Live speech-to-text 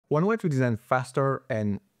One way to design faster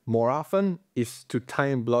and more often is to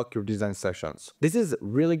time block your design sessions. This is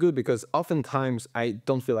really good because oftentimes I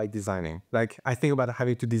don't feel like designing. Like I think about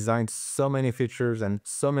having to design so many features and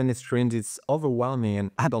so many streams, it's overwhelming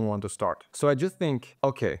and I don't want to start. So I just think,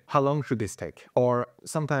 okay, how long should this take? Or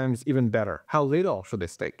sometimes even better, how little should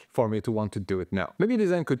this take for me to want to do it now? Maybe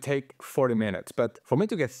design could take 40 minutes, but for me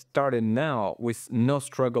to get started now with no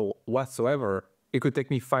struggle whatsoever, it could take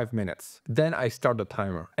me 5 minutes. Then I start the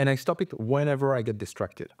timer and I stop it whenever I get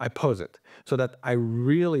distracted. I pause it so that I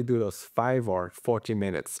really do those 5 or 40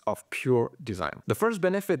 minutes of pure design. The first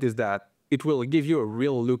benefit is that it will give you a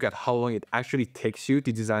real look at how long it actually takes you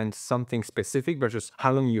to design something specific versus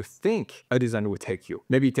how long you think a design would take you.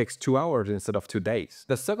 Maybe it takes 2 hours instead of 2 days.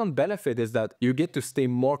 The second benefit is that you get to stay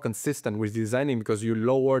more consistent with designing because you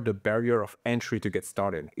lower the barrier of entry to get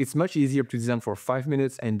started. It's much easier to design for 5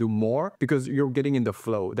 minutes and do more because you're getting in the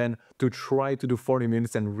flow than to try to do 40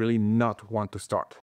 minutes and really not want to start.